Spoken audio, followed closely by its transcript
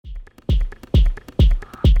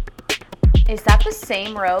Is that the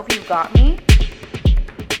same robe you got me?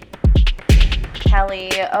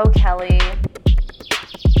 Kelly, oh Kelly.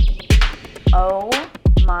 Oh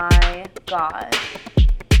my God.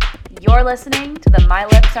 You're listening to the My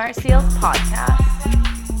Lips Aren't Sealed podcast.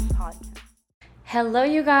 Hello,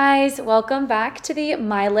 you guys. Welcome back to the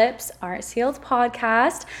My Lips Aren't Sealed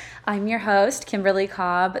podcast. I'm your host, Kimberly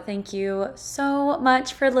Cobb. Thank you so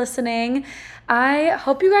much for listening. I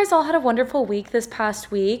hope you guys all had a wonderful week this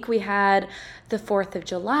past week. We had the 4th of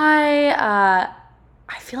July.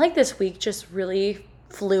 I feel like this week just really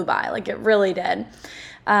flew by, like it really did.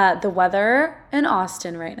 The weather in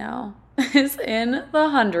Austin right now is in the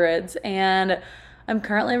hundreds, and I'm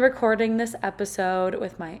currently recording this episode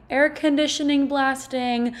with my air conditioning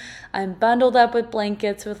blasting. I'm bundled up with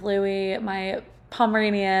blankets with Louie, my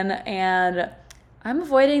Pomeranian, and I'm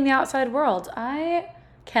avoiding the outside world. I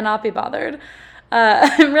cannot be bothered.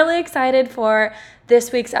 I'm really excited for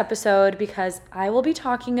this week's episode because I will be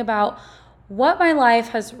talking about what my life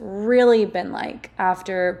has really been like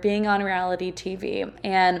after being on reality TV.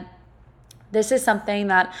 And this is something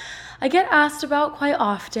that I get asked about quite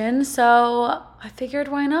often, so I figured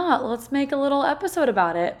why not? Let's make a little episode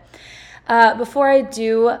about it. Before I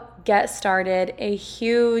do get started, a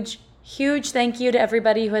huge thank you to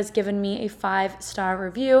everybody who has given me a 5-star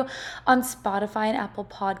review on Spotify and Apple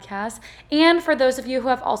Podcasts, and for those of you who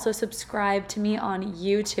have also subscribed to me on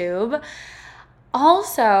YouTube.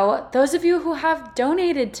 Also, those of you who have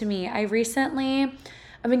donated to me, I've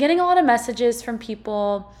been getting a lot of messages from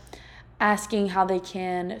people asking how they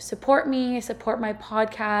can support me, support my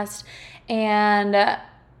podcast, and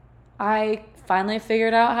I finally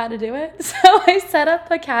figured out how to do it. So I set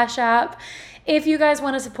up a Cash App. If you guys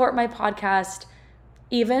want to support my podcast,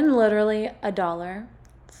 even literally $1,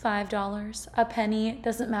 $5, a penny,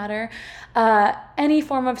 doesn't matter. Any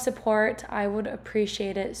form of support, I would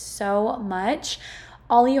appreciate it so much.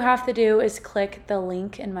 All you have to do is click the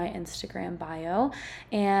link in my Instagram bio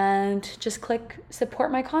and just click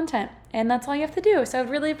support my content. And that's all you have to do. So I'd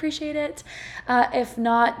really appreciate it. If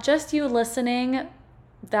not, just you listening,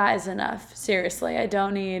 that is enough. Seriously, I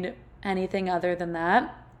don't need anything other than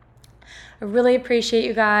that. I really appreciate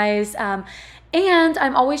you guys. And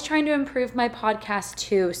I'm always trying to improve my podcast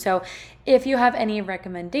too. So if you have any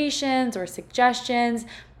recommendations or suggestions,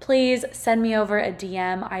 please send me over a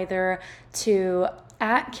DM either to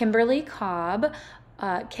 @Kimberly Cobb,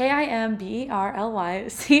 KimberlyCobb,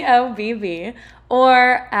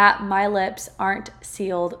 or at My Lips Aren't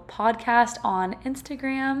Sealed podcast on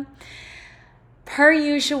Instagram. Per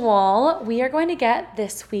usual, we are going to get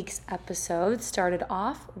this week's episode started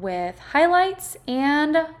off with highlights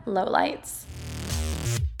and lowlights.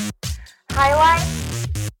 Highlights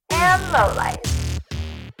and lowlights.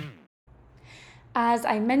 As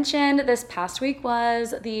I mentioned, this past week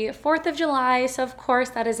was the 4th of July, so of course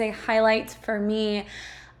that is a highlight for me.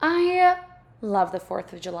 I love the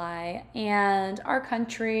 4th of July, and our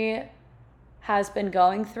country has been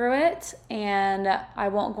going through it, and I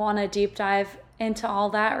won't go on a deep dive into all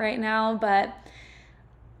that right now, but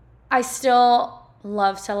I still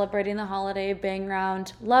love celebrating the holiday, being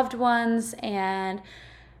around loved ones, and,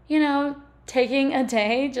 taking a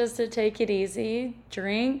day just to take it easy,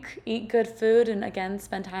 drink, eat good food, and again,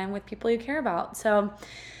 spend time with people you care about. So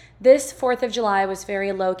this 4th of July was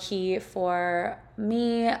very low-key for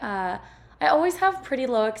me. I always have pretty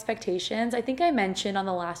low expectations. I think I mentioned on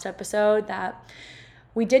the last episode that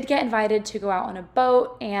we did get invited to go out on a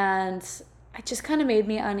boat, and it just kind of made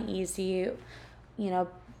me uneasy,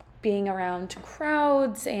 being around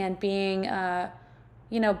crowds and being,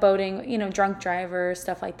 boating, drunk drivers,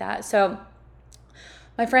 stuff like that. So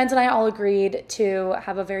my friends and I all agreed to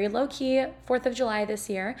have a very low-key 4th of July this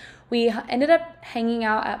year. We ended up hanging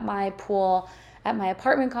out at my pool at my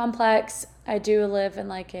apartment complex. I do live in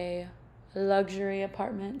like a luxury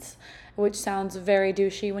apartment, which sounds very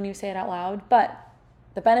douchey when you say it out loud, but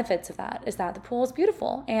the benefits of that is that the pool is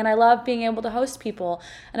beautiful, and I love being able to host people,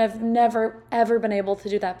 and I've never, ever been able to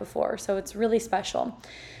do that before, so it's really special.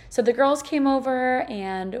 So the girls came over,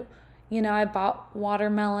 and I bought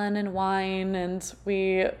watermelon and wine, and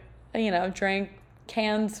we, drank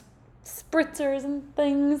canned spritzers and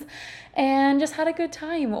things, and just had a good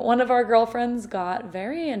time. One of our girlfriends got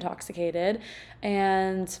very intoxicated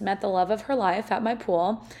and met the love of her life at my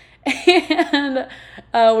pool, and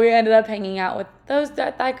we ended up hanging out with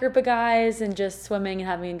that group of guys and just swimming and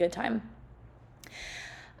having a good time.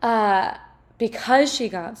 Because she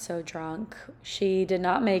got so drunk, she did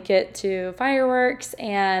not make it to fireworks,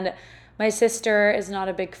 and my sister is not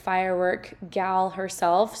a big firework gal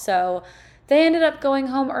herself, so they ended up going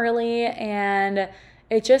home early, and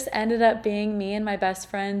it just ended up being me and my best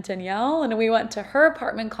friend Danielle, and we went to her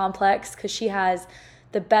apartment complex because she has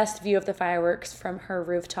the best view of the fireworks from her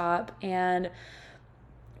rooftop, and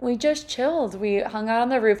we just chilled. We hung out on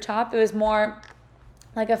the rooftop. It was more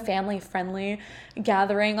like a family-friendly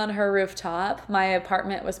gathering on her rooftop. My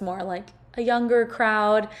apartment was more like a younger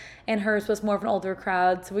crowd, and hers was more of an older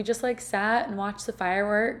crowd. So we just like sat and watched the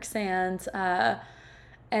fireworks, and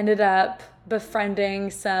ended up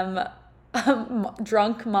befriending some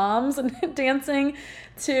drunk moms and dancing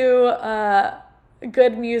to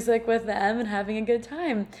good music with them and having a good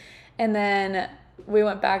time. And then we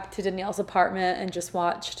went back to Danielle's apartment and just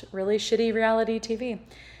watched really shitty reality TV.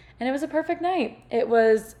 And it was a perfect night. It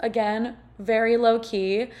was, again, very low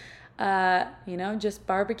key, just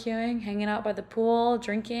barbecuing, hanging out by the pool,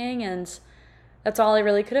 drinking, and that's all I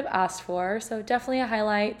really could have asked for. So definitely a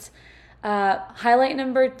highlight. Highlight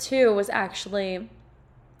number 2 was actually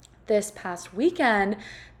this past weekend.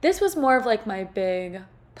 This was more of like my big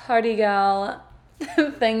party gal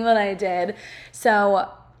thing that I did.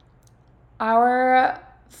 So our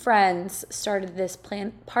friends started this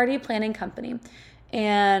party planning company,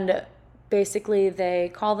 and basically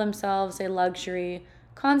they call themselves a luxury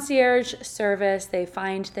concierge service. They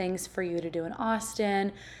find things for you to do in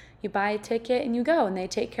Austin. You buy a ticket and you go, and they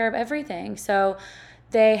take care of everything. So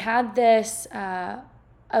they had this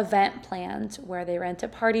event planned where they rent a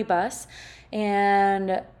party bus,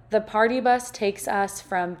 and the party bus takes us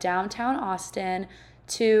from downtown Austin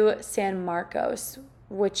to San Marcos,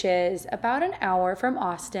 which is about an hour from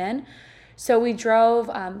Austin. So we drove,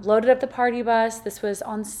 loaded up the party bus. This was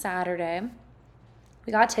on Saturday.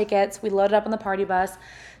 We got tickets. We loaded up on the party bus,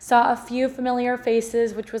 saw a few familiar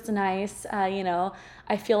faces, which was nice.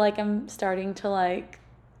 I feel like I'm starting to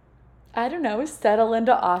settle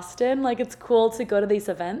into Austin. Like, it's cool to go to these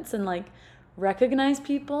events and like recognize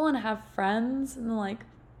people and have friends and like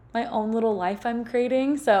my own little life I'm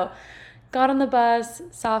creating. So got on the bus,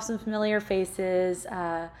 saw some familiar faces.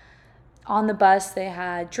 On the bus, they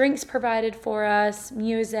had drinks provided for us,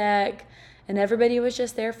 music, and everybody was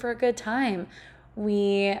just there for a good time.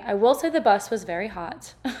 I will say the bus was very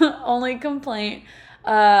hot. Only complaint.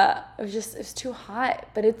 It was too hot,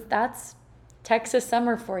 but that's Texas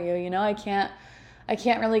summer for you. I can't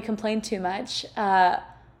really complain too much.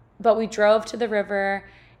 But we drove to the river,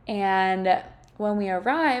 and when we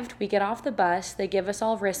arrived, we get off the bus, they give us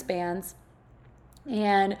all wristbands,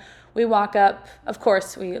 and we walk up. Of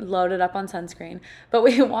course, we loaded up on sunscreen, but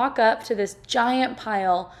we walk up to this giant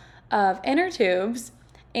pile of inner tubes,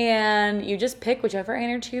 and you just pick whichever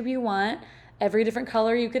inner tube you want, every different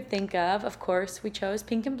color you could think of. Of course, we chose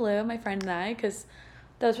pink and blue, my friend and I, because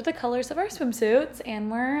those were the colors of our swimsuits, and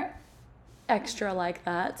we're extra like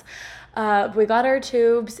that. We got our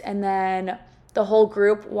tubes, and then the whole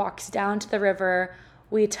group walks down to the river.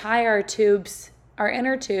 We tie our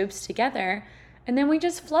inner tubes together, and then we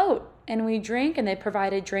just float and we drink, and they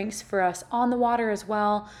provided drinks for us on the water as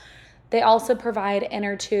well. They also provide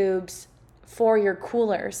inner tubes for your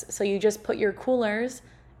coolers. So you just put your coolers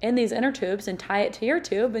in these inner tubes and tie it to your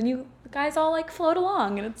tube, and you guys all like float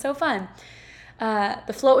along, and it's so fun.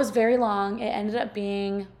 The float was very long. It ended up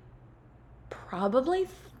being probably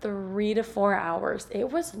 3 to 4 hours. It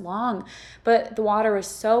was long, but the water was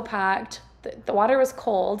so packed. The water was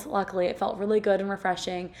cold. Luckily, it felt really good and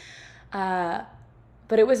refreshing.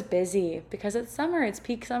 But it was busy because it's summer. It's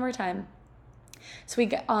peak summertime. So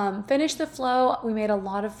we finished the float. We made a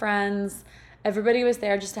lot of friends. Everybody was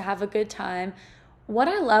there just to have a good time. What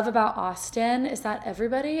I love about Austin is that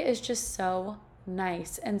everybody is just so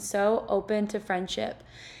nice and so open to friendship.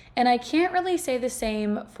 And I can't really say the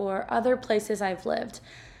same for other places I've lived.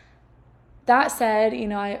 That said,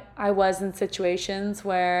 I was in situations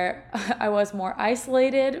where I was more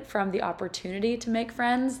isolated from the opportunity to make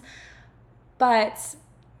friends. But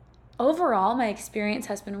overall, my experience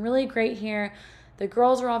has been really great here. The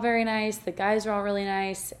girls are all very nice. The guys are all really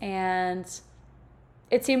nice. And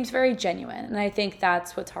it seems very genuine. And I think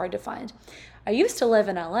that's what's hard to find. I used to live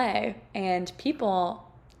in LA, and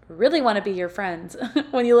people really want to be your friends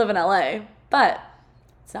when you live in LA, but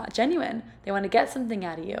it's not genuine. They want to get something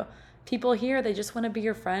out of you. People here, they just want to be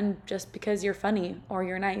your friend just because you're funny or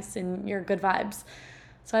you're nice and you're good vibes.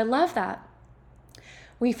 So I love that.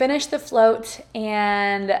 We finished the float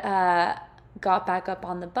and got back up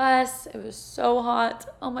on the bus. It was so hot.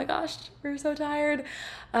 Oh my gosh, we were so tired.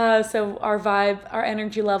 So our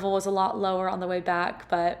energy level was a lot lower on the way back,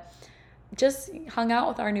 but just hung out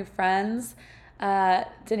with our new friends.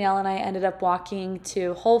 Danielle and I ended up walking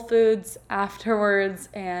to Whole Foods afterwards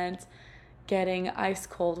and getting ice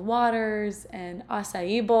cold waters and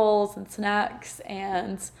acai bowls and snacks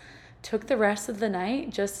and took the rest of the night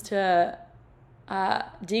just to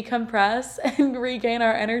decompress and regain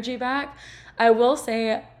our energy back. I will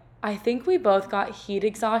say, I think we both got heat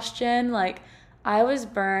exhaustion. Like, I was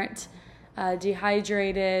burnt,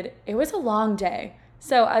 dehydrated. It was a long day.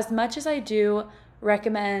 So as much as I do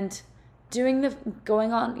recommend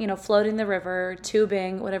going on, floating the river,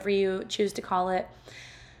 tubing, whatever you choose to call it,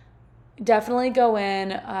 definitely go in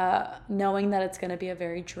knowing that it's going to be a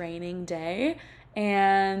very draining day,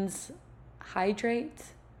 and hydrate,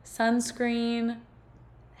 sunscreen,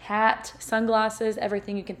 hat, sunglasses,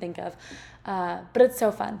 everything you can think of. But it's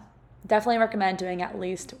so fun. Definitely recommend doing at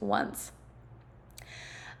least once.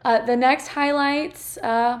 The next highlights,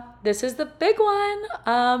 this is the big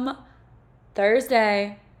one.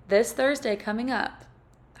 This Thursday coming up.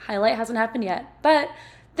 Highlight hasn't happened yet, but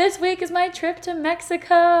this week is my trip to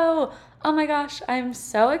Mexico. Oh my gosh, I'm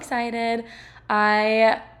so excited.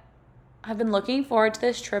 I have been looking forward to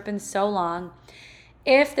this trip in so long.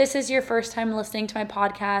 If this is your first time listening to my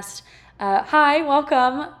podcast, hi,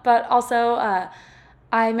 welcome. But also,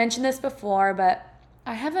 I mentioned this before, but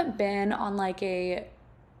I haven't been on like a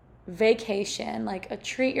vacation, like a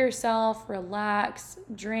treat yourself, relax,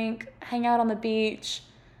 drink, hang out on the beach.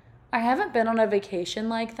 I haven't been on a vacation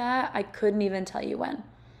like that. I couldn't even tell you when.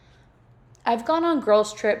 I've gone on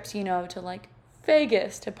girls' trips, to like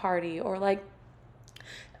Vegas to party, or like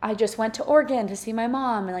I just went to Oregon to see my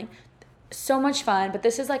mom, and like so much fun. But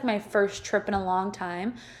this is like my first trip in a long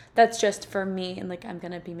time that's just for me, and like I'm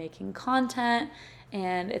gonna be making content,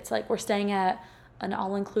 and it's like we're staying at an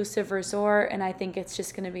all-inclusive resort, and I think it's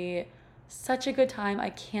just gonna be such a good time.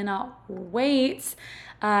 I cannot wait.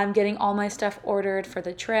 I'm getting all my stuff ordered for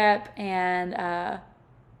the trip, and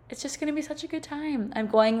it's just going to be such a good time. I'm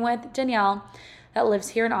going with Danielle that lives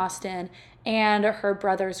here in Austin, and her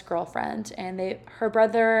brother's girlfriend. And her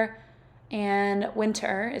brother and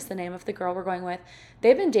Winter is the name of the girl we're going with.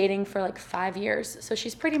 They've been dating for like 5 years. So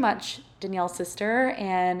she's pretty much Danielle's sister,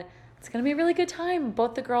 and it's going to be a really good time.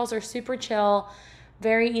 Both the girls are super chill,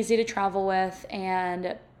 very easy to travel with,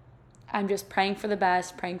 and I'm just praying for the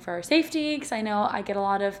best, praying for our safety, because I know I get a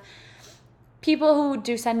lot of people who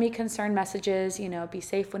do send me concerned messages, be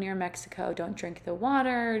safe when you're in Mexico, don't drink the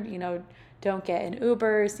water, don't get in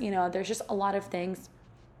Ubers, there's just a lot of things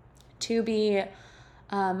to be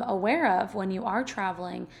aware of when you are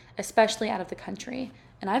traveling, especially out of the country.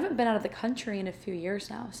 And I haven't been out of the country in a few years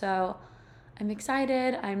now, so I'm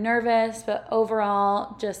excited, I'm nervous, but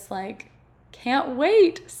overall, just like, can't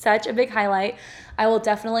wait. Such a big highlight. I will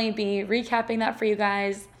definitely be recapping that for you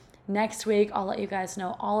guys next week. I'll let you guys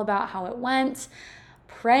know all about how it went.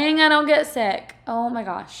 Praying I don't get sick. Oh my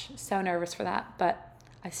gosh, so nervous for that. But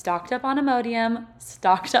I stocked up on Imodium,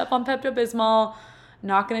 stocked up on Pepto-Bismol,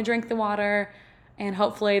 not going to drink the water, and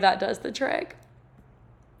hopefully that does the trick.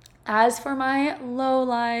 As for my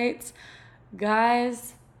lowlights,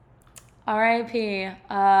 guys, RIP.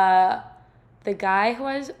 The guy who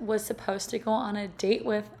I was supposed to go on a date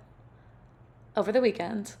with over the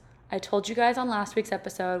weekend, I told you guys on last week's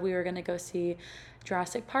episode we were going to go see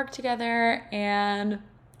Jurassic Park together, and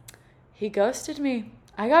he ghosted me.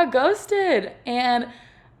 I got ghosted. And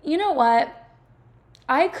you know what?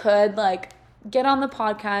 I could like get on the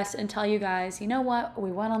podcast and tell you guys, you know what?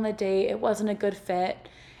 We went on the date. It wasn't a good fit,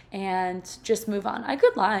 and just move on. I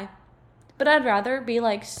could lie, but I'd rather be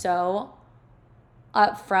like so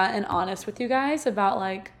upfront and honest with you guys about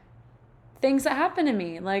like things that happen to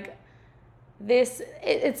me. Like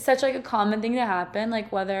it's such like a common thing to happen, like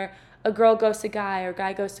whether a girl goes to guy or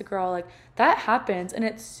guy goes to girl, like that happens, and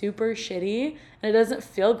it's super shitty and it doesn't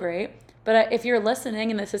feel great. But if you're listening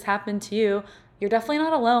and this has happened to you, you're definitely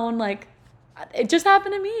not alone. Like it just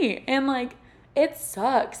happened to me, and like it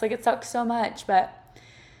sucks. Like it sucks so much. But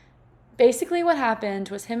basically what happened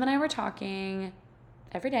was him and I were talking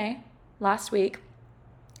every day last week.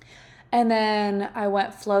 And then I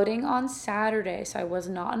went floating on Saturday, so I was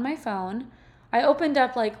not on my phone. I opened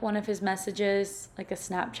up like one of his messages, like a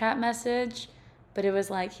Snapchat message, but it was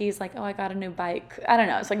like, he's like, oh, I got a new bike. I don't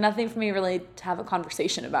know. It's like nothing for me really to have a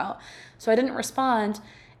conversation about. So I didn't respond.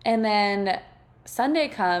 And then Sunday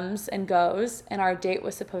comes and goes, and our date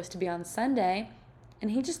was supposed to be on Sunday,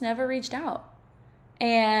 and he just never reached out.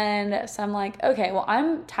 And so I'm like, okay, well,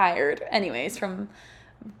 I'm tired anyways from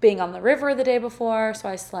being on the river the day before, so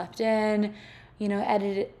I slept in,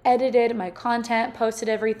 edited my content, posted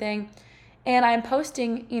everything, and I'm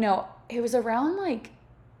posting, it was around like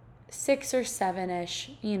 6 or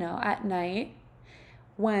 7-ish, at night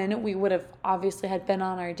when we would have obviously had been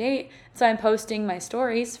on our date. So I'm posting my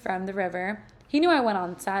stories from the river. He knew I went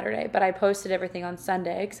on Saturday, but I posted everything on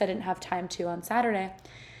Sunday because I didn't have time to on Saturday.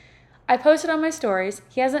 I posted on my stories.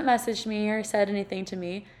 He hasn't messaged me or said anything to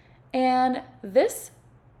me. And this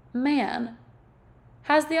man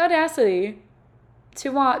has the audacity to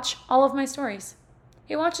watch all of my stories.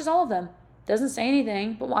 He watches all of them. Doesn't say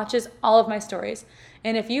anything, but watches all of my stories.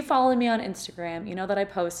 And if you follow me on Instagram, you know that I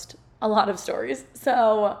post a lot of stories.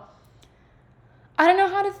 So I don't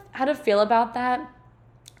know how to feel about that.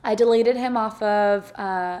 I deleted him off of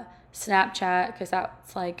Snapchat because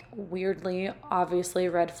that's like weirdly, obviously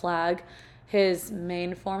red flag. His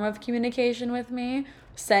main form of communication with me,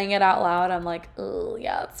 saying it out loud, I'm like, oh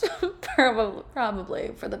yeah, it's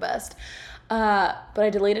probably for the best. But I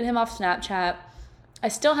deleted him off Snapchat. I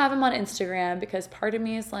still have him on Instagram because part of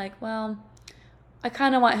me is like, well, I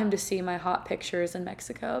kind of want him to see my hot pictures in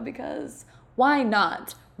Mexico because why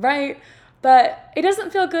not, right? But it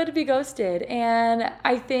doesn't feel good to be ghosted. And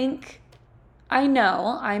I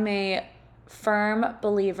know I'm a firm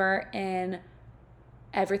believer in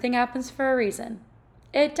everything happens for a reason.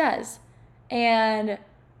 It does. And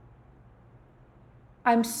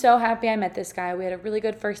I'm so happy I met this guy. We had a really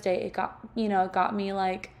good first date. It got me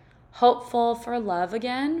like hopeful for love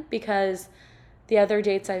again, because the other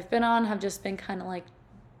dates I've been on have just been kind of like,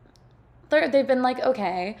 they've been like,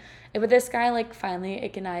 okay. But this guy like finally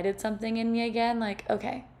ignited something in me again. Like,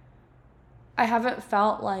 okay, I haven't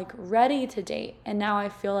felt like ready to date, and now I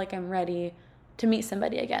feel like I'm ready to meet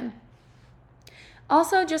somebody again.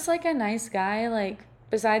 Also, just like a nice guy, like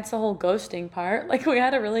besides the whole ghosting part, like we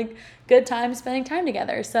had a really good time spending time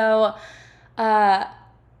together. So,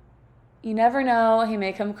 you never know. He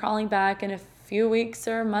may come crawling back in a few weeks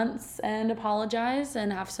or months and apologize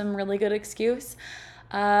and have some really good excuse.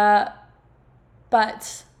 But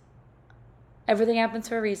everything happens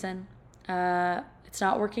for a reason. It's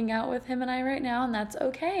not working out with him and I right now, and that's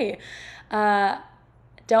okay.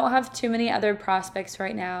 Don't have too many other prospects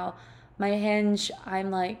right now. My Hinge,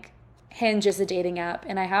 Hinge is a dating app,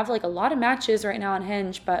 and I have like a lot of matches right now on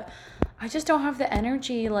Hinge, but I just don't have the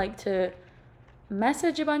energy like to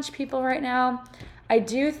message a bunch of people right now. I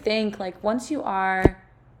do think like once you're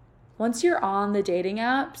on the dating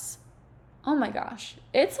apps, oh my gosh,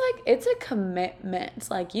 it's a commitment.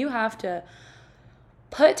 It's like you have to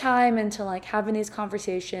put time into like having these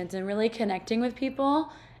conversations and really connecting with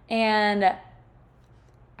people, and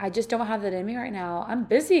I just don't have that in me right now. I'm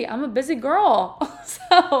busy. I'm a busy girl.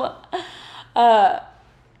 So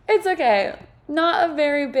it's okay. Not a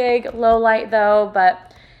very big low light though,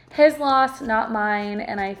 but his loss, not mine.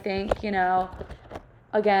 And I think,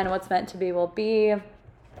 again, what's meant to be will be.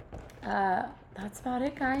 That's about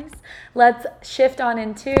it, guys. Let's shift on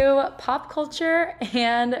into pop culture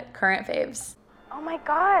and current faves. Oh my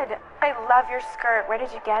God, I love your skirt. Where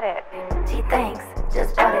did you get it? Gee, thanks.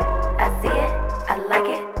 Just bought it. I see it. I like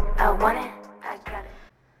it. I want it. I got it.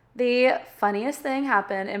 The funniest thing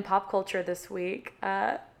happened in pop culture this week.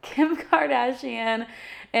 Kim Kardashian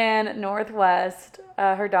and Northwest,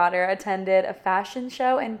 her daughter, attended a fashion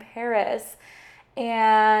show in Paris.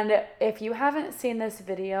 And if you haven't seen this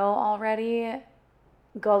video already,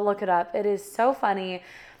 go look it up. It is so funny.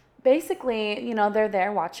 Basically, they're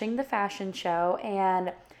there watching the fashion show,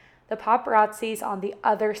 and the paparazzi's on the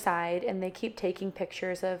other side, and they keep taking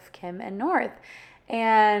pictures of Kim and North.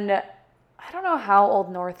 And I don't know how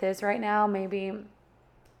old North is right now. Maybe,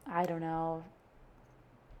 I don't know,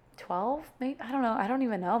 12? Maybe, I don't know. I don't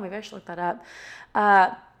even know. Maybe I should look that up.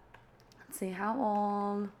 Let's see, how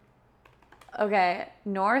old? Okay,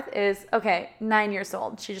 North is, 9 years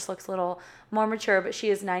old. She just looks a little more mature, but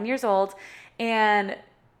she is 9 years old, and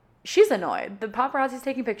she's annoyed. The paparazzi's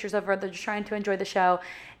taking pictures of her. They're just trying to enjoy the show.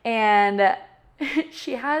 And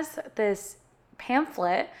she has this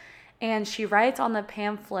pamphlet, and she writes on the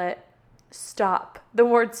pamphlet, stop, the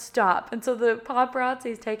word stop. And so the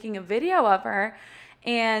paparazzi's taking a video of her,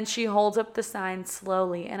 and she holds up the sign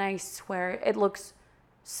slowly. And I swear it looks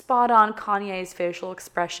spot on Kanye's facial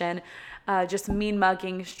expression, just mean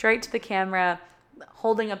mugging straight to the camera,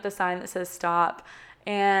 holding up the sign that says stop.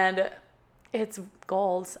 And it's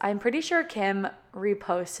gold. I'm pretty sure Kim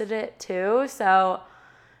reposted it too. So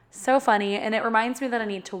funny. And it reminds me that I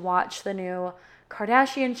need to watch the new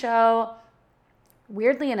Kardashian show.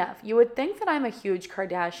 Weirdly enough, you would think that I'm a huge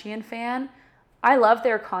Kardashian fan. I love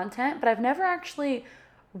their content, but I've never actually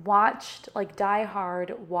watched, like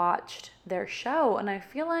watched their show. And I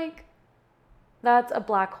feel like that's a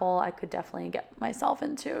black hole I could definitely get myself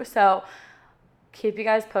into. So keep you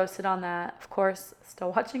guys posted on that. Of course,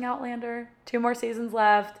 still watching Outlander. 2 more seasons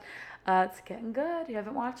left. It's getting good. If you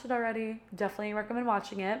haven't watched it already, definitely recommend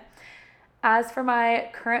watching it. As for my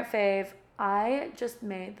current fave, I just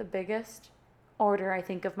made the biggest order, I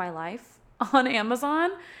think, of my life on Amazon.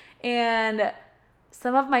 And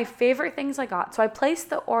some of my favorite things I got. So I placed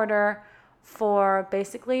the order for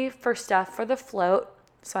stuff for the float.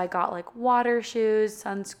 So I got like water shoes,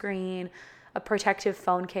 sunscreen, a protective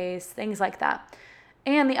phone case, things like that.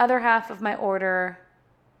 And the other half of my order,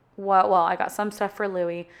 I got some stuff for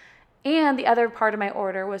Louis. And the other part of my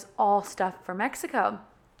order was all stuff for Mexico.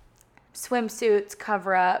 Swimsuits,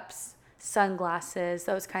 cover-ups, sunglasses,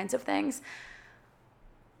 those kinds of things.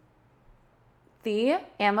 The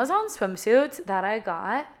Amazon swimsuits that I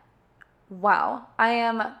got, wow, I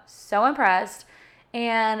am so impressed.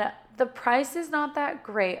 And the price is not that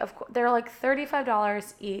great. Of course, they're like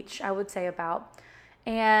 $35 each, I would say about.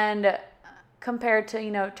 And compared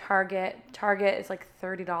to, Target is like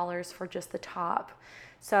 $30 for just the top.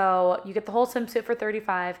 So you get the whole swimsuit for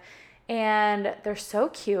 $35, and they're so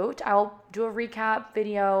cute. I'll do a recap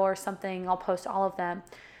video or something. I'll post all of them.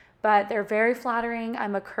 But they're very flattering.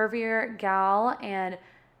 I'm a curvier gal, and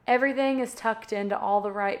everything is tucked into all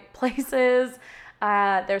the right places.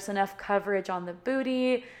 There's enough coverage on the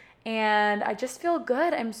booty, and I just feel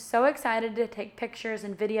good. I'm so excited to take pictures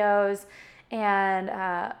and videos and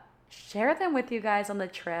share them with you guys on the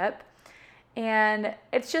trip. And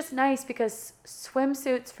it's just nice because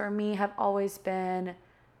swimsuits for me have always been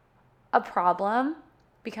a problem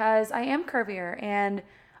because I am curvier, and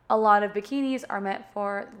a lot of bikinis are meant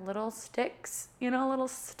for little sticks, little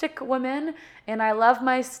stick women. And I love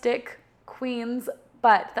my stick queens,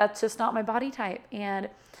 but that's just not my body type. And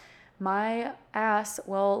my ass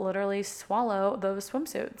will literally swallow those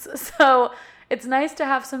swimsuits. So it's nice to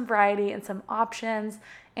have some variety and some options.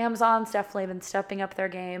 Amazon's definitely been stepping up their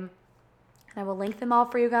game. And I will link them all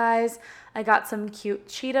for you guys. I got some cute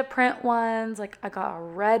cheetah print ones. Like I got a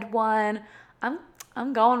red one.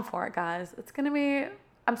 I'm going for it, guys. It's going to be...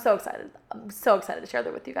 I'm so excited. I'm so excited to share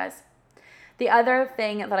that with you guys. The other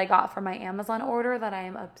thing that I got from my Amazon order that I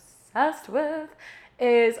am obsessed with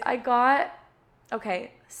is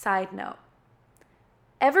side note.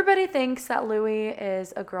 Everybody thinks that Louis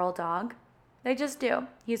is a girl dog. They just do.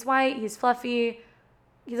 He's white, he's fluffy,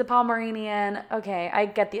 he's a Pomeranian. Okay, I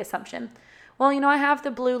get the assumption. Well, I have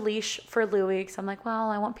the blue leash for Louis because I'm like,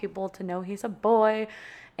 I want people to know he's a boy.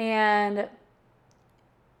 And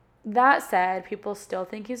that said, people still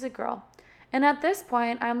think he's a girl. And at this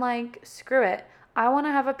point, I'm like, screw it. I want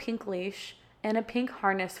to have a pink leash and a pink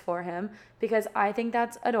harness for him because I think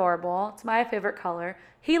that's adorable. It's my favorite color.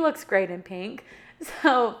 He looks great in pink.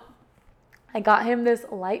 So I got him this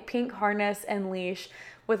light pink harness and leash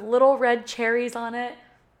with little red cherries on it.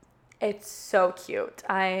 It's so cute.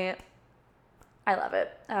 I love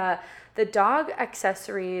it. The dog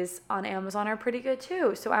accessories on Amazon are pretty good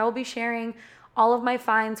too. So I will be sharing all of my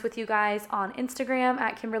finds with you guys on Instagram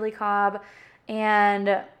at Kimberly Cobb.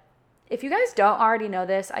 And if you guys don't already know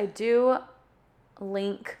this, I do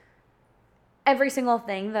link every single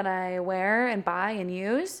thing that I wear and buy and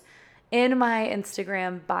use in my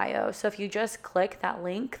Instagram bio. So if you just click that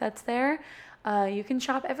link that's there, you can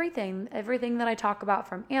shop everything that I talk about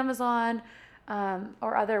from Amazon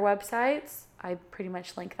or other websites. I pretty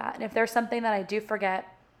much link that. And if there's something that I do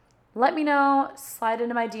forget, let me know, slide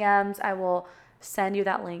into my DMs. I will send you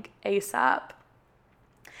that link ASAP.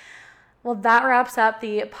 Well, that wraps up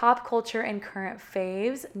the pop culture and current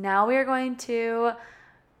faves. Now we are going to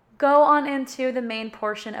go on into the main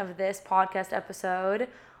portion of this podcast episode,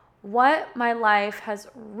 what my life has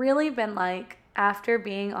really been like after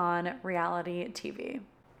being on reality TV.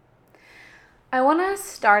 I want to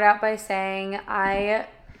start out by saying I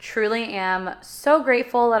truly am so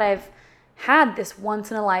grateful that I've had this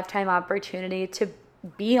once-in-a-lifetime opportunity to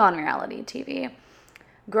be on reality TV.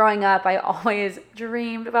 Growing up, I always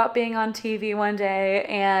dreamed about being on TV one day,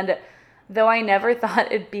 and though I never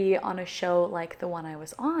thought it'd be on a show like the one I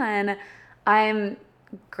was on, I'm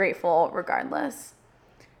grateful regardless.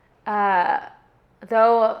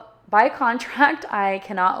 Though by contract, I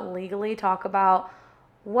cannot legally talk about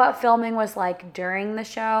what filming was like during the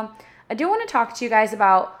show, I do want to talk to you guys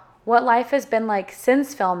about what life has been like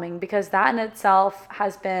since filming, because that in itself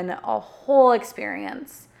has been a whole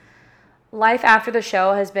experience. Life after the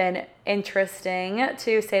show has been interesting,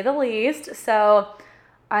 to say the least. So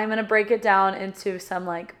I'm going to break it down into some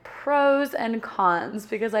like pros and cons,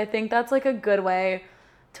 because I think that's like a good way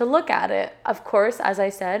to look at it. Of course, as I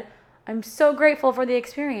said, I'm so grateful for the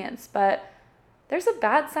experience, but there's a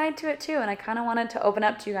bad side to it too. And I kind of wanted to open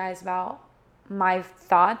up to you guys about my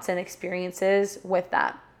thoughts and experiences with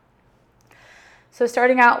that. So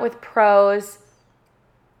starting out with pros,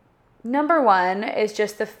 number one is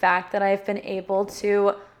just the fact that I've been able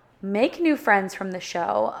to make new friends from the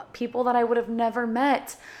show, people that I would have never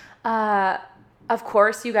met. Of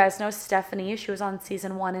course, you guys know Stephanie. She was on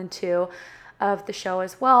season 1 and 2. of the show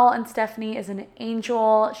as well. And Stephanie is an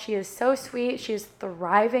angel. She is so sweet. She is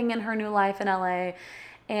thriving in her new life in LA.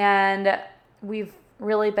 And we've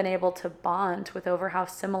really been able to bond with over how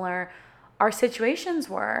similar our situations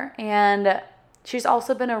were. And she's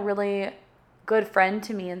also been a really good friend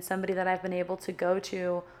to me and somebody that I've been able to go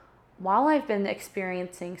to while I've been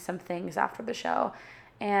experiencing some things after the show.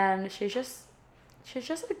 And she's just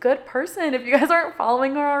a good person. If you guys aren't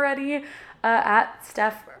following her already, at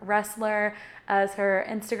Steph Wrestler as her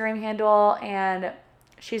Instagram handle, and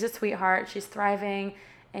she's a sweetheart. She's thriving,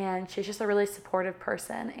 and she's just a really supportive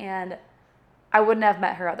person, and I wouldn't have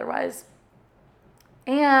met her otherwise.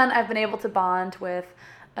 And I've been able to bond with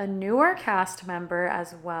a newer cast member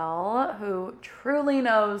as well who truly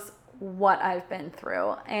knows what I've been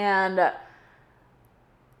through, and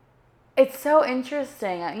it's so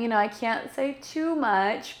interesting. I can't say too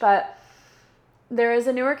much, but there is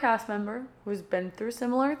a newer cast member who's been through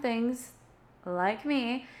similar things like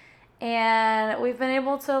me, and we've been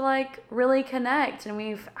able to really connect, and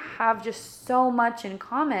we have just so much in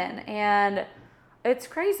common, and it's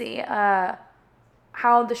crazy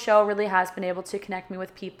how the show really has been able to connect me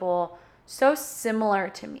with people so similar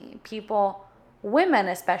to me, women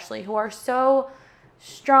especially, who are so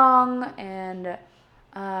strong and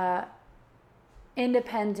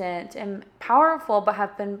independent and powerful, but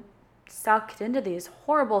have been sucked into these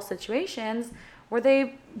horrible situations where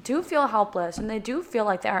they do feel helpless and they do feel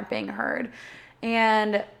like they aren't being heard.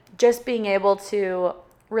 And just being able to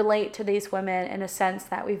relate to these women in a sense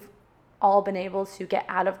that we've all been able to get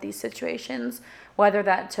out of these situations, whether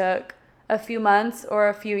that took a few months or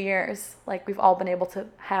a few years, we've all been able to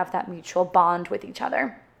have that mutual bond with each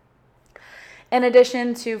other. In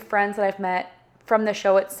addition to friends that I've met from the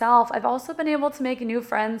show itself, I've also been able to make new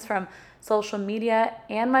friends from social media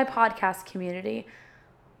and my podcast community.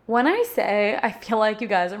 When I say I feel like you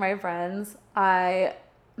guys are my friends, I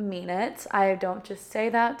mean it. I don't just say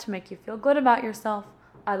that to make you feel good about yourself.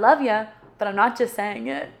 I love you, but I'm not just saying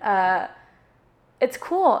it. It's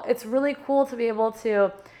cool. It's really cool to be able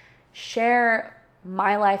to share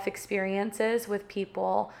my life experiences with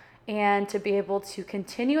people and to be able to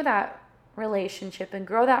continue that relationship and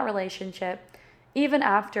grow that relationship even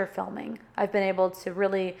after filming. I've been able to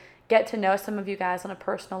really get to know some of you guys on a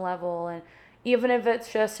personal level, and even if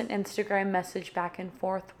it's just an Instagram message back and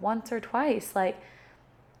forth once or twice,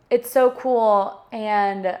 it's so cool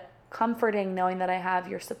and comforting knowing that I have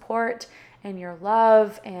your support and your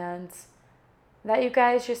love, and that you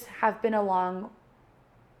guys just have been along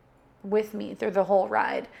with me through the whole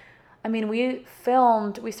ride. I mean, we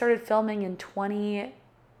started filming in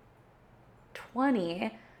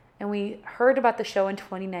 2020, and we heard about the show in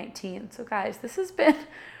 2019. So guys, this has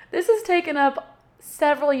taken up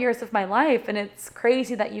several years of my life, and it's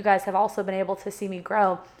crazy that you guys have also been able to see me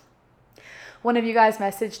grow. One of you guys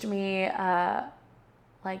messaged me,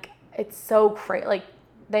 it's so crazy.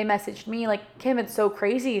 They messaged me, Kim, it's so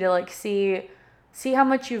crazy to see how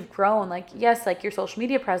much you've grown. Yes, your social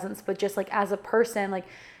media presence, but just as a person,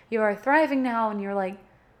 you are thriving now, and you're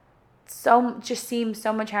just seem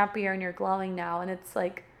so much happier, and you're glowing now. And it's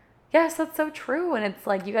yes, that's so true. And it's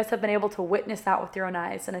you guys have been able to witness that with your own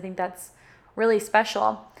eyes. And I think that's really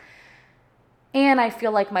special. And I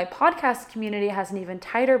feel like my podcast community has an even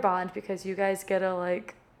tighter bond because you guys get to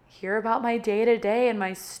hear about my day-to-day and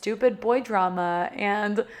my stupid boy drama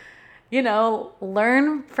and,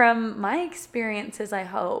 learn from my experiences, I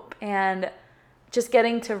hope. And just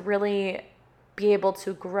getting to really be able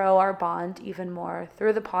to grow our bond even more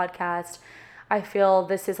through the podcast. I feel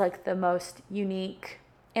this is the most unique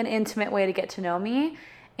and intimate way to get to know me.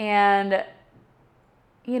 And,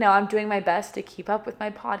 I'm doing my best to keep up with my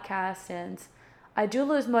podcast, and I do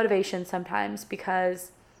lose motivation sometimes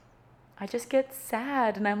because I just get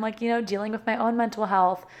sad, and I'm dealing with my own mental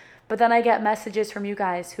health. But then I get messages from you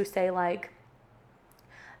guys who say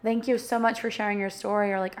thank you so much for sharing your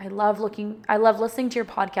story, or I love listening to your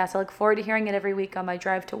podcast. I look forward to hearing it every week on my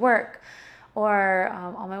drive to work or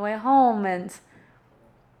on my way home. And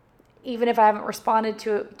even if I haven't responded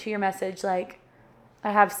to your message, I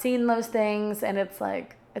have seen those things, and it's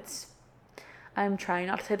I'm trying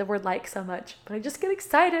not to say the word so much, but I just get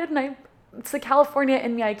excited, and it's the California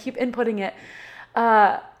in me. I keep inputting it.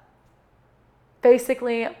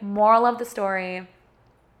 Basically, moral of the story,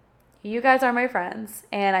 you guys are my friends,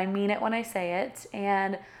 and I mean it when I say it,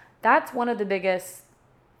 and that's one of the biggest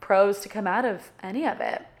pros to come out of any of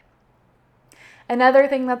it. Another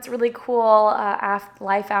thing that's really cool,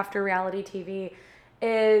 life after reality TV,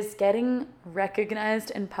 is getting recognized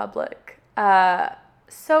in public.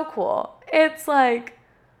 So cool. It's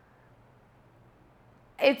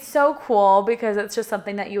it's so cool because it's just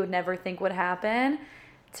something that you would never think would happen.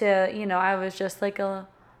 I was just like a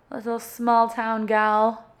little small town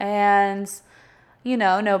gal, and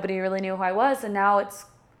nobody really knew who I was. And now it's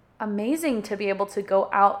amazing to be able to go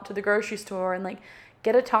out to the grocery store and like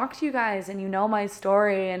get to talk to you guys, and my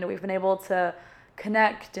story, and we've been able to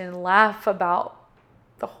connect and laugh about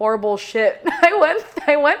the horrible shit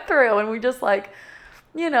I went through. And we just like,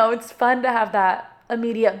 it's fun to have that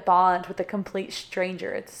immediate bond with a complete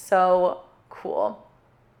stranger. It's so cool.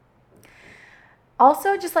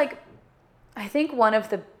 Also, just like, I think one of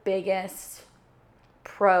the biggest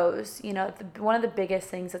pros, one of the biggest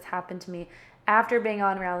things that's happened to me after being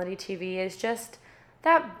on reality TV is just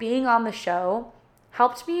that being on the show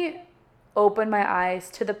helped me open my eyes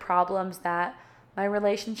to the problems that my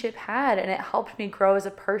relationship had, and it helped me grow as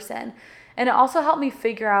a person. And it also helped me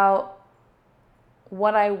figure out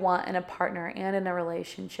what I want in a partner and in a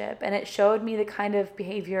relationship. And it showed me the kind of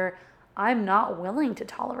behavior I'm not willing to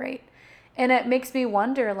tolerate. And it makes me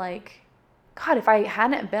wonder, like, God, if I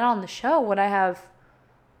hadn't been on the show, would I have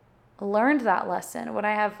learned that lesson? Would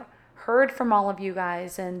I have heard from all of you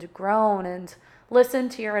guys and grown and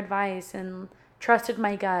listened to your advice and trusted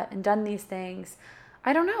my gut and done these things?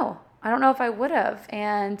 I don't know. I don't know if I would have.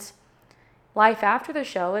 And life after the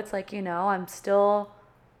show, it's like, I'm still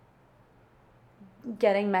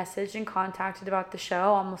getting messaged and contacted about the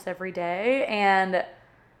show almost every day. And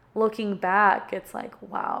looking back, it's like,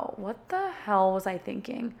 wow, what the hell was I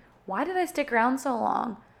thinking? Why did I stick around so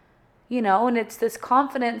long? And it's this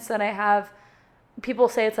confidence that I have. People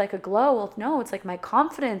say it's like a glow. Well, no, it's like my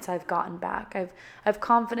confidence I've gotten back. I've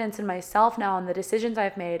confidence in myself now and the decisions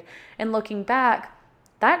I've made. And looking back,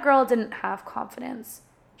 that girl didn't have confidence.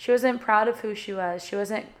 She wasn't proud of who she was. She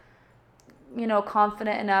wasn't,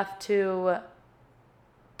 confident enough to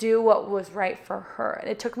do what was right for her.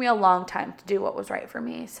 It took me a long time to do what was right for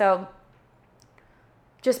me. So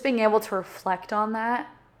just being able to reflect on that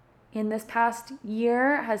in this past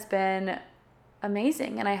year has been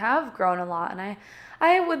amazing. And I have grown a lot. And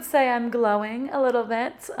I would say I'm glowing a little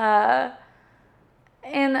bit. And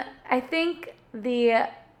I think the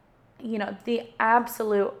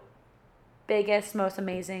absolute biggest, most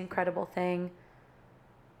amazing, incredible thing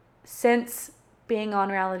since being on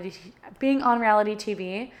reality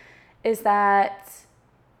TV is that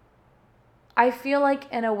I feel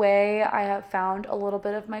like in a way I have found a little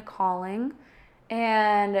bit of my calling.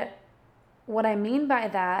 And what I mean by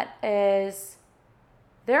that is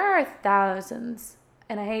there are thousands,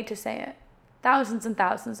 and I hate to say it, thousands and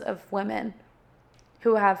thousands of women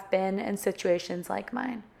who have been in situations like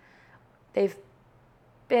mine. They've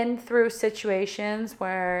been through situations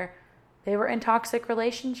where they were in toxic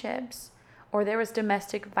relationships, or there was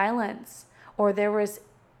domestic violence, or there was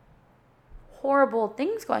horrible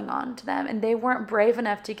things going on to them, and they weren't brave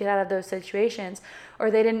enough to get out of those situations,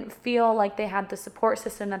 or they didn't feel like they had the support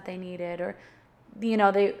system that they needed, or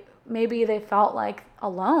they felt like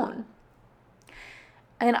alone.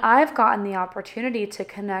 And I've gotten the opportunity to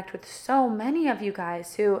connect with so many of you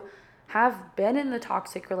guys who have been in the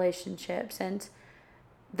toxic relationships, and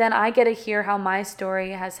then I get to hear how my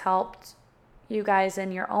story has helped you guys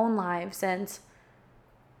in your own lives, and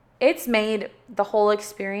it's made the whole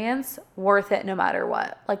experience worth it no matter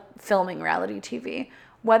what. Like filming reality TV,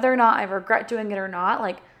 whether or not I regret doing it or not,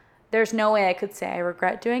 like there's no way I could say I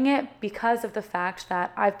regret doing it because of the fact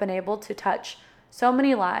that I've been able to touch so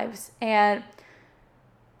many lives. And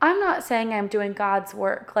I'm not saying I'm doing God's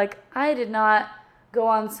work. Like I did not go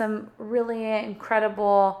on some really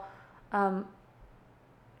incredible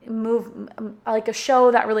like a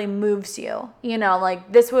show that really moves you,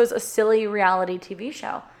 like this was a silly reality TV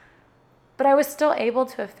show, but I was still able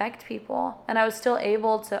to affect people, and I was still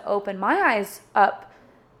able to open my eyes up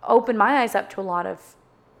to a lot of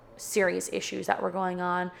serious issues that were going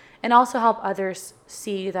on, and also help others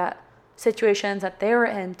see that situations that they were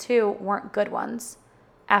in too weren't good ones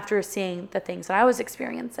after seeing the things that I was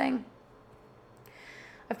experiencing.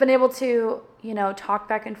 I've been able to, talk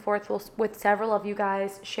back and forth with several of you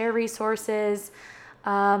guys, share resources.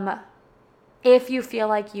 If you feel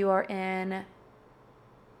like you are in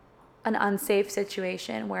an unsafe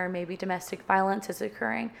situation where maybe domestic violence is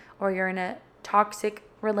occurring, or you're in a toxic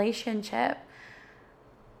relationship,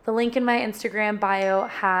 the link in my Instagram bio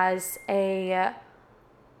has a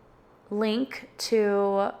link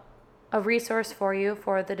to a resource for you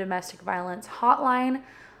for the domestic violence hotline.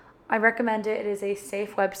 I recommend it. It is a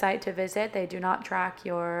safe website to visit. They do not track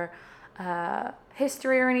your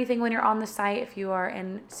history or anything when you're on the site. If you are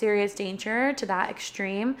in serious danger to that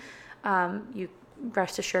extreme, you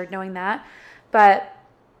rest assured knowing that. But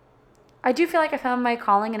I do feel like I found my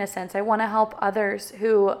calling in a sense. I want to help others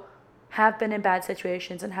who have been in bad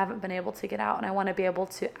situations and haven't been able to get out. And I want to be able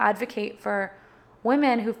to advocate for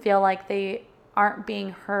women who feel like they aren't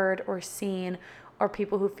being heard or seen, or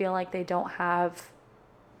people who feel like they don't have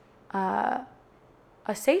a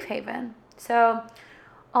safe haven. So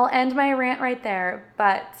I'll end my rant right there.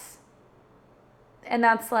 And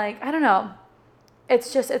that's like, I don't know.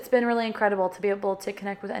 It's been really incredible to be able to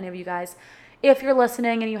connect with any of you guys. If you're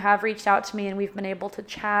listening and you have reached out to me and we've been able to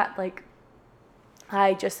chat, like,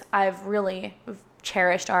 I've really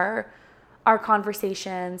cherished our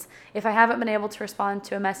conversations. If I haven't been able to respond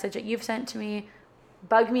to a message that you've sent to me,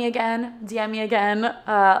 bug me again, DM me again.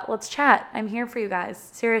 Let's chat. I'm here for you guys.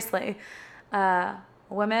 Seriously.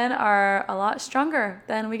 Women are a lot stronger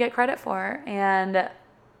than we get credit for. And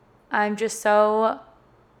I'm just so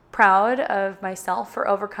proud of myself for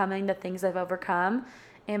overcoming the things I've overcome,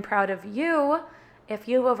 and proud of you if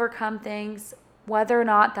you've overcome things, whether or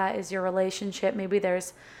not that is your relationship. Maybe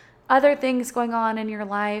there's other things going on in your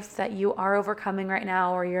life that you are overcoming right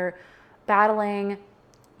now, or you're battling.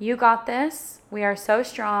 You got this. We are so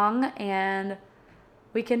strong and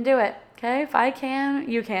we can do it. Okay? If I can,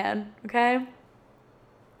 you can. Okay?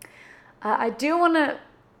 I do want to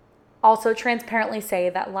also transparently say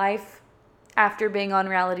that life after being on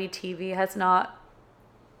reality TV has not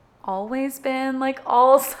always been like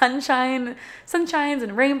all sunshines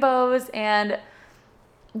and rainbows, and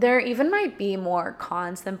there even might be more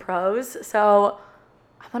cons than pros. So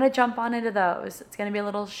I want to jump on into those. It's going to be a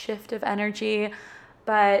little shift of energy,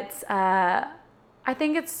 but I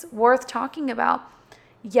think it's worth talking about.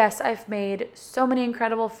 Yes, I've made so many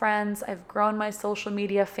incredible friends. I've grown my social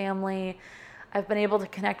media family. I've been able to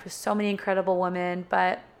connect with so many incredible women,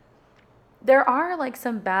 but there are like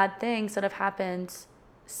some bad things that have happened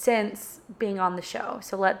since being on the show.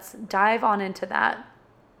 So let's dive on into that.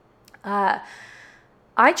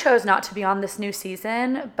 I chose not to be on this new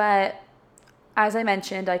season, but as I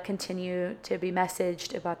mentioned, I continue to be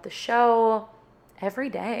messaged about the show every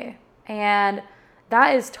day. And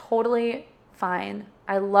that is totally fine.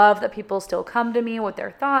 I love that people still come to me with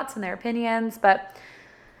their thoughts and their opinions, but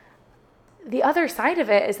the other side of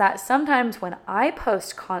it is that sometimes when I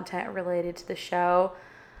post content related to the show,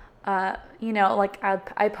 like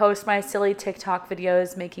I post my silly TikTok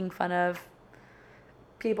videos making fun of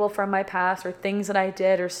people from my past, or things that I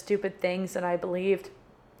did, or stupid things that I believed.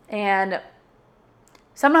 And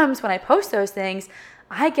sometimes when I post those things,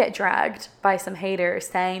 I get dragged by some haters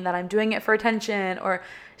saying that I'm doing it for attention, or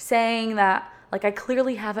saying that like I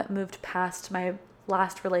clearly haven't moved past my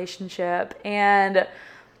last relationship. And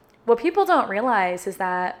what people don't realize is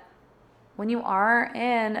that when you are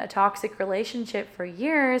in a toxic relationship for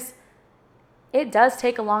years, it does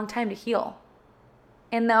take a long time to heal.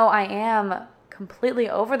 And though I am completely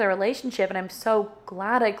over the relationship, and I'm so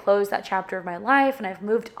glad I closed that chapter of my life and I've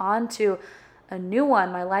moved on to a new one,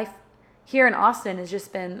 my life here in Austin has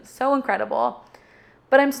just been so incredible.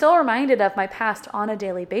 But I'm still reminded of my past on a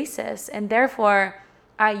daily basis, and therefore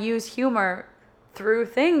I use humor through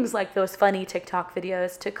things like those funny TikTok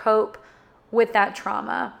videos to cope with that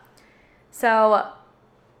trauma. So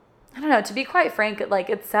I don't know, to be quite frank,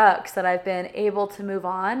 it sucks that I've been able to move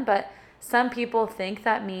on, but some people think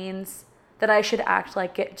that means that I should act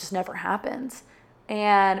like it just never happened.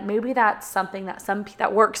 And maybe that's something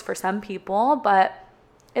that works for some people, but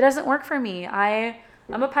it doesn't work for me.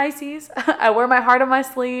 I'm a Pisces. I wear my heart on my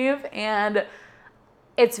sleeve, and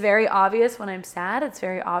it's very obvious when I'm sad. It's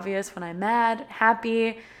very obvious when I'm mad,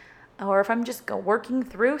 happy, or if I'm just working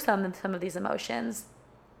through some of these emotions.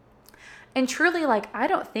 And truly, I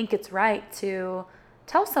don't think it's right to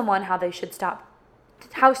tell someone how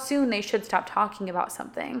soon they should stop talking about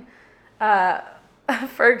something.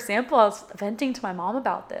 For example, I was venting to my mom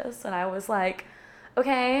about this, and I was like,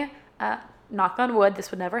 okay, knock on wood,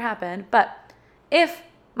 this would never happen, but if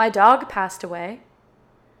my dog passed away,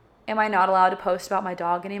 am I not allowed to post about my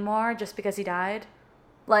dog anymore just because he died?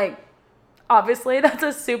 Obviously that's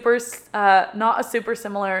not a super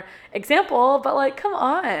similar example, but come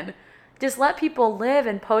on, just let people live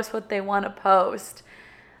and post what they want to post.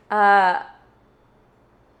 And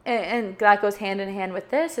that goes hand in hand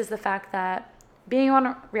with this, is the fact that being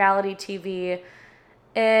on reality TV,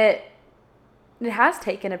 it has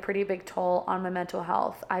taken a pretty big toll on my mental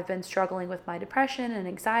health. I've been struggling with my depression and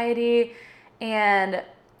anxiety, and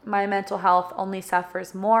my mental health only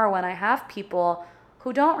suffers more when I have people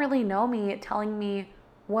who don't really know me telling me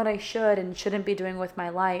what I should and shouldn't be doing with my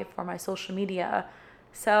life or my social media.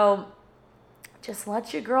 So just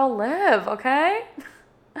let your girl live, okay?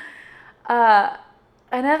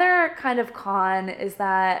 Another kind of con is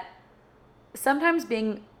that sometimes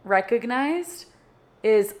being recognized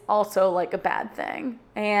is also like a bad thing.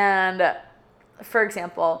 And for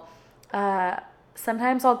example,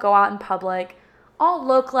 sometimes I'll go out in public, I'll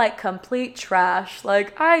look like complete trash,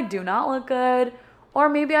 like I do not look good, or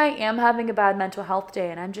maybe I am having a bad mental health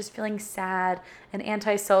day and I'm just feeling sad and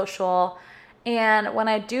antisocial. And when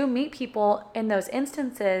I do meet people in those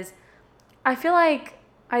instances, I feel like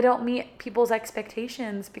I don't meet people's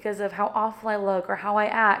expectations because of how awful I look or how I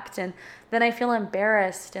act. And then I feel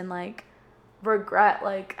embarrassed and like regret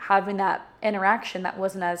like having that interaction that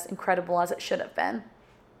wasn't as incredible as it should have been.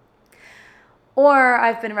 Or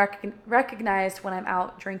I've been recognized when I'm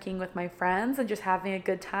out drinking with my friends and just having a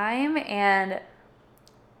good time. And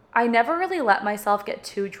I never really let myself get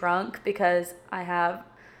too drunk because I have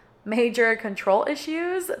major control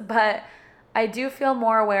issues, but I do feel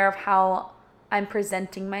more aware of how I'm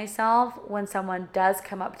presenting myself when someone does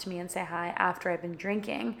come up to me and say hi after I've been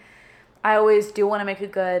drinking. I always do want to make a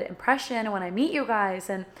good impression when I meet you guys,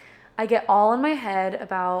 and I get all in my head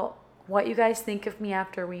about what you guys think of me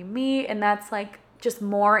after we meet, and that's like just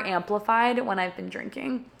more amplified when I've been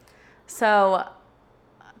drinking. So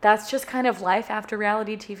that's just kind of life after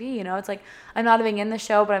reality TV, you know? It's like I'm not even in the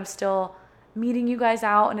show, but I'm still meeting you guys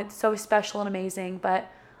out, and it's so special and amazing,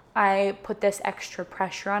 but I put this extra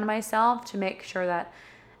pressure on myself to make sure that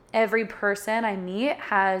every person I meet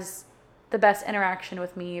has the best interaction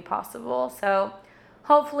with me possible. So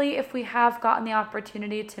hopefully if we have gotten the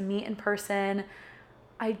opportunity to meet in person,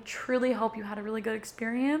 I truly hope you had a really good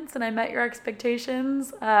experience and I met your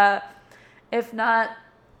expectations. If not,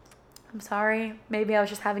 I'm sorry. Maybe I was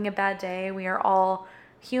just having a bad day. We are all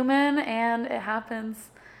human and it happens.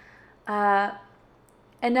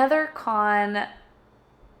 Another con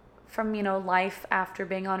from, life after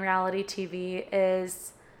being on reality TV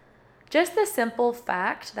is just the simple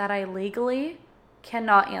fact that I legally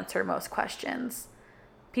cannot answer most questions.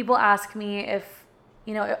 People ask me if,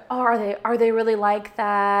 are they really like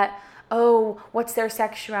that? Oh, what's their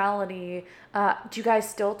sexuality? Do you guys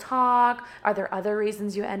still talk? Are there other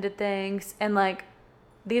reasons you ended things? And like,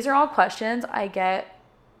 these are all questions I get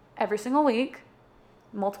every single week,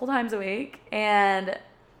 multiple times a week. And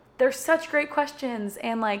they're such great questions.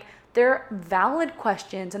 And like, they're valid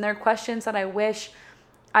questions. And they're questions that I wish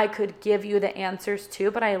I could give you the answers to,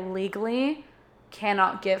 but I legally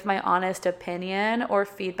cannot give my honest opinion or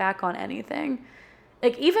feedback on anything.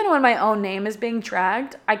 Like, even when my own name is being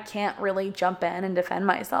dragged, I can't really jump in and defend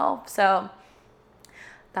myself. So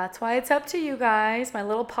that's why it's up to you guys, my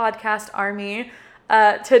little podcast army,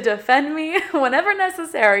 to defend me whenever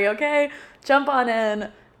necessary, okay? Jump on in,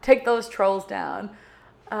 take those trolls down.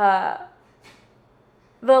 The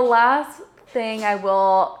last thing I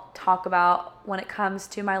will talk about when it comes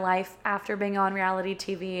to my life after being on reality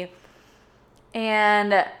TV,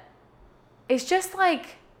 and it's just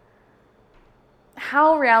like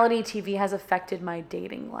how reality TV has affected my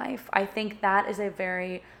dating life. I think that is a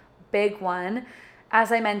very big one.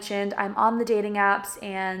 As I mentioned, I'm on the dating apps,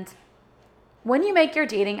 and when you make your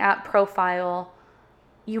dating app profile,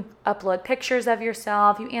 you upload pictures of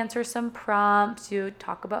yourself, you answer some prompts, you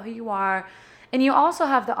talk about who you are, and you also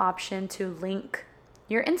have the option to link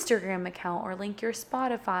your Instagram account or link your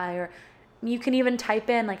Spotify, or you can even type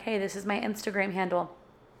in like, hey, this is my Instagram handle.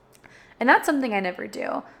 And that's something I never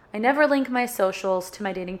do. I never link my socials to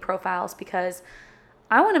my dating profiles because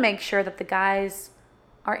I want to make sure that the guys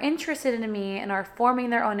are interested in me and are forming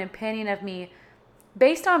their own opinion of me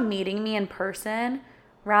based on meeting me in person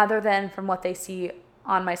rather than from what they see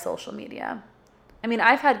on my social media. I mean,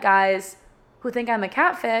 I've had guys who think I'm a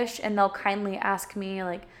catfish and they'll kindly ask me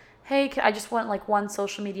like, hey, I just want like one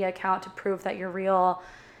social media account to prove that you're real.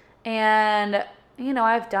 And,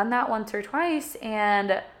 I've done that once or twice,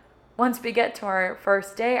 and once we get to our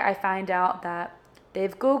first day, I find out that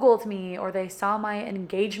they've Googled me, or they saw my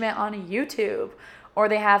engagement on YouTube, or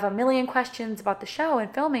they have a million questions about the show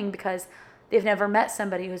and filming because they've never met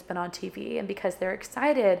somebody who's been on TV. And because they're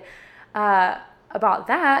excited about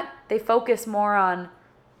that, they focus more on,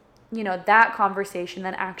 that conversation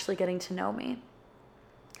than actually getting to know me.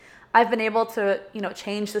 I've been able to,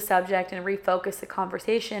 change the subject and refocus the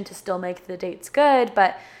conversation to still make the dates good,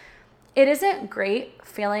 but it isn't great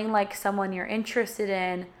feeling like someone you're interested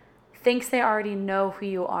in thinks they already know who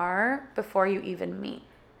you are before you even meet.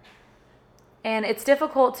 And it's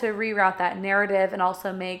difficult to reroute that narrative and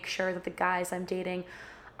also make sure that the guys I'm dating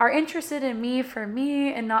are interested in me for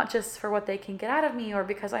me and not just for what they can get out of me or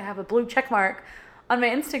because I have a blue check mark on my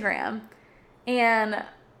Instagram. And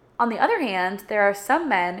on the other hand, there are some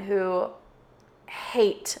men who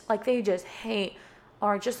they just hate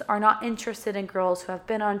or just are not interested in girls who have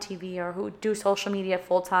been on TV or who do social media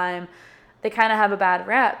full time. they kind of have a bad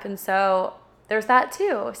rep. And so there's that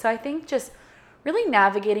too. So I think just really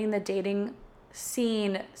navigating the dating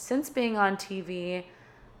scene since being on TV,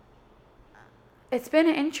 it's been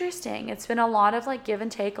interesting. It's been a lot of like give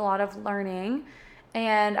and take, a lot of learning.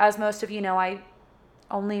 And as most of you know, I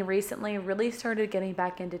only recently really started getting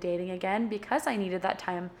back into dating again because I needed that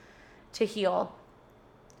time to heal.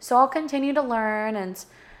 So I'll continue to learn and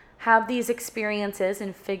have these experiences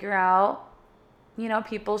and figure out,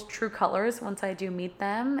 people's true colors once I do meet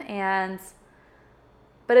them.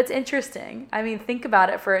 But it's interesting. I mean, think about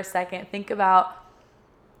it for a second. Think about,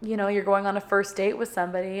 you're going on a first date with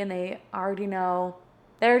somebody and they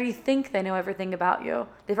already think they know everything about you.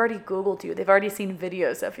 They've already Googled you. They've already seen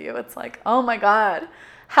videos of you. It's like, oh my God,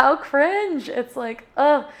 how cringe. It's like,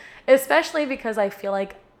 especially because I feel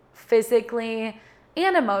like physically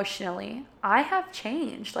and emotionally, I have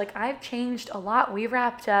changed. Like I've changed a lot. We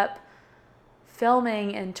wrapped up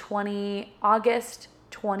filming in August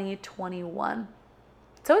 2021.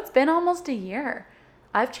 So it's been almost a year.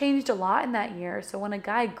 I've changed a lot in that year. So when a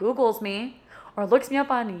guy Googles me or looks me up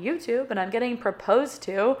on YouTube and I'm getting proposed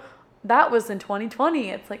to, that was in 2020.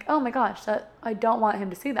 It's like, oh my gosh, I don't want him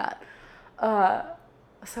to see that.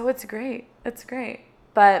 So it's great. It's great.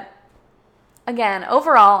 But again,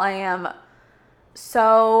 overall, I am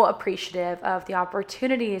so appreciative of the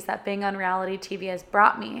opportunities that being on reality TV has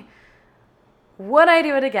brought me. Would I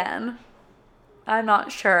do it again? I'm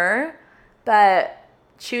not sure, but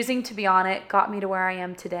choosing to be on it got me to where I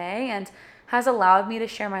am today and has allowed me to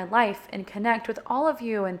share my life and connect with all of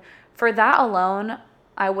you. And for that alone,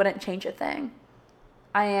 I wouldn't change a thing.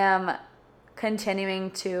 I am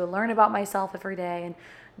continuing to learn about myself every day and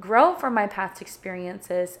grow from my past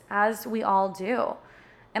experiences, as we all do.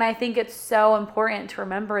 And I think it's so important to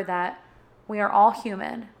remember that we are all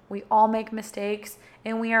human. We all make mistakes,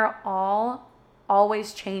 and we are all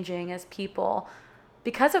always changing as people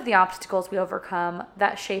because of the obstacles we overcome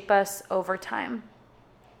that shape us over time.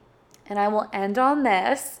 And I will end on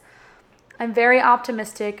this. I'm very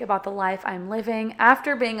optimistic about the life I'm living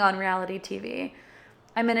after being on reality TV.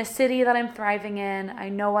 I'm in a city that I'm thriving in. I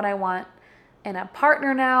know what I want in a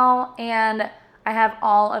partner now, and I have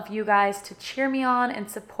all of you guys to cheer me on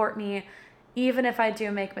and support me, even if I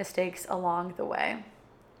do make mistakes along the way.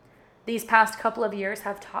 These past couple of years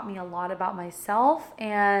have taught me a lot about myself,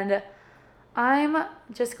 and I'm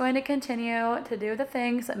just going to continue to do the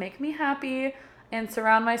things that make me happy and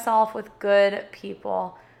surround myself with good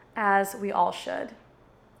people, as we all should.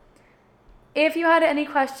 If you had any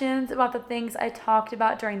questions about the things I talked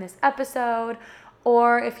about during this episode,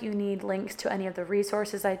 or if you need links to any of the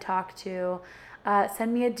resources I talked to,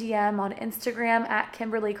 send me a DM on Instagram at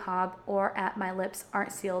Kimberly Cobb or at My Lips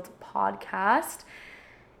Aren't Sealed podcast.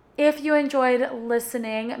 If you enjoyed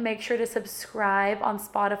listening, make sure to subscribe on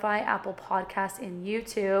Spotify, Apple Podcasts, and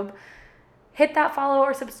YouTube. Hit that follow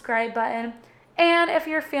or subscribe button. And if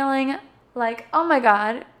you're feeling like, oh my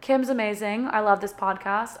God, Kim's amazing, I love this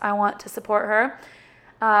podcast, I want to support her,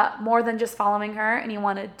 more than just following her, and you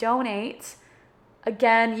want to donate,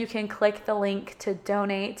 again, you can click the link to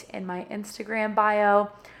donate in my Instagram bio.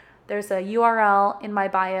 There's a URL in my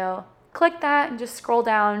bio. Click that and just scroll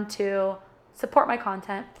down to support my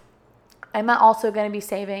content. I'm also going to be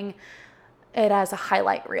saving it as a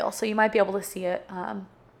highlight reel, so you might be able to see it on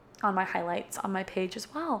my highlights on my page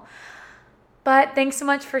as well. But thanks so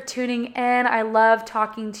much for tuning in. I love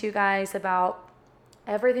talking to you guys about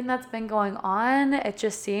everything that's been going on. It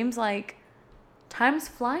just seems like time's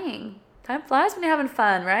flying. Time flies when you're having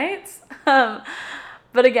fun, right?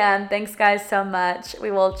 But again, thanks guys so much.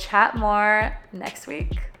 We will chat more next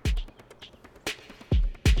week.